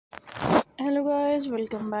Hello guys,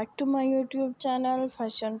 welcome back to my YouTube channel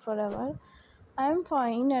Fashion Forever. I am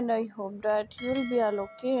fine and I hope that you will be all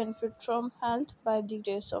okay and fit from health by the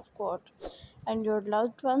grace of God and your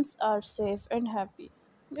loved ones are safe and happy.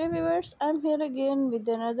 Dear viewers, I am here again with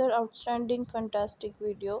another outstanding fantastic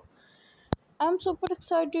video. I am super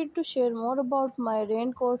excited to share more about my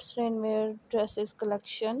raincoats, rainwear, dresses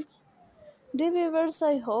collections. Dear viewers,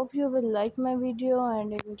 I hope you will like my video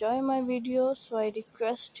and enjoy my video. So I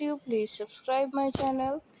request you please subscribe my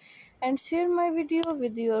channel and share my video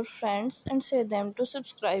with your friends and say them to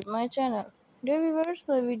subscribe my channel. Dear viewers,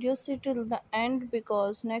 my video see till the end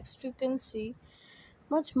because next you can see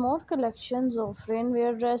much more collections of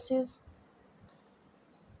rainwear dresses.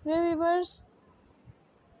 Dear viewers,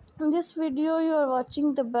 in this video, you are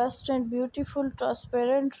watching the best and beautiful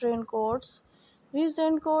transparent raincoats. These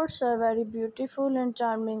raincoats are very beautiful and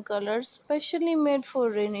charming colors, specially made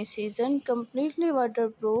for rainy season, completely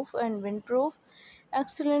waterproof and windproof.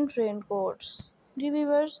 Excellent raincoats. Dear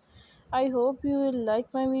viewers, I hope you will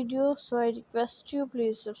like my video, so I request you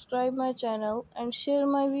please subscribe my channel and share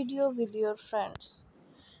my video with your friends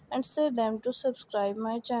and say them to subscribe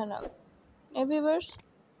my channel. Dear viewers,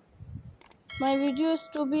 my video is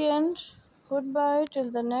to be end. Goodbye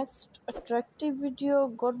till the next attractive video.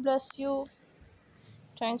 God bless you.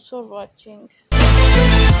 Thanks for watching.